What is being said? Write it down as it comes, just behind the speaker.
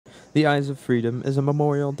The Eyes of Freedom is a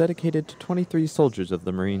memorial dedicated to 23 soldiers of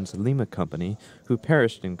the Marines Lima Company who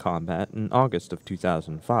perished in combat in August of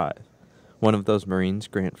 2005. One of those Marines,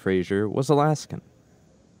 Grant Fraser, was Alaskan.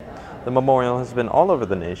 The memorial has been all over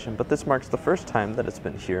the nation, but this marks the first time that it's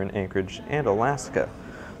been here in Anchorage and Alaska,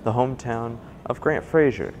 the hometown of Grant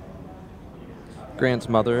Fraser. Grant's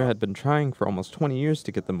mother had been trying for almost 20 years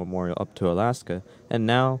to get the memorial up to Alaska, and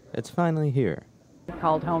now it's finally here. He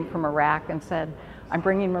called home from Iraq and said, I'm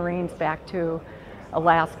bringing Marines back to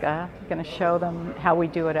Alaska. I'm going to show them how we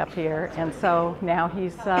do it up here. And so now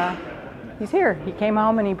he's here. He came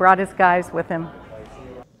home and he brought his guys with him.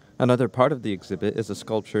 Another part of the exhibit is a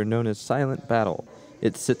sculpture known as Silent Battle.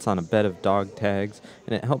 It sits on a bed of dog tags,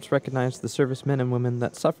 and it helps recognize the servicemen and women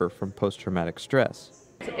that suffer from post-traumatic stress.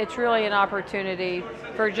 It's really an opportunity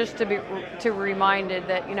for just to be reminded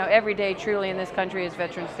that, every day truly in this country is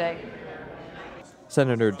Veterans Day.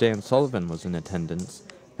 Senator Dan Sullivan was in attendance.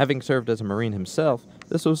 Having served as a Marine himself,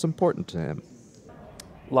 this was important to him.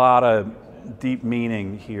 A lot of deep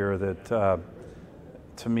meaning here that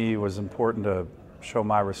to me was important to show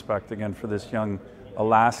my respect again for this young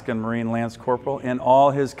Alaskan Marine Lance Corporal and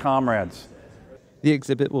all his comrades. The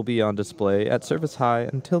exhibit will be on display at Service High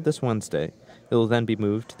until this Wednesday. It will then be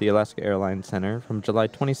moved to the Alaska Airlines Center from July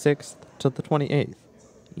 26th to the 28th.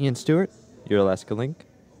 Ian Stewart, your Alaska Link,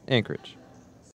 Anchorage.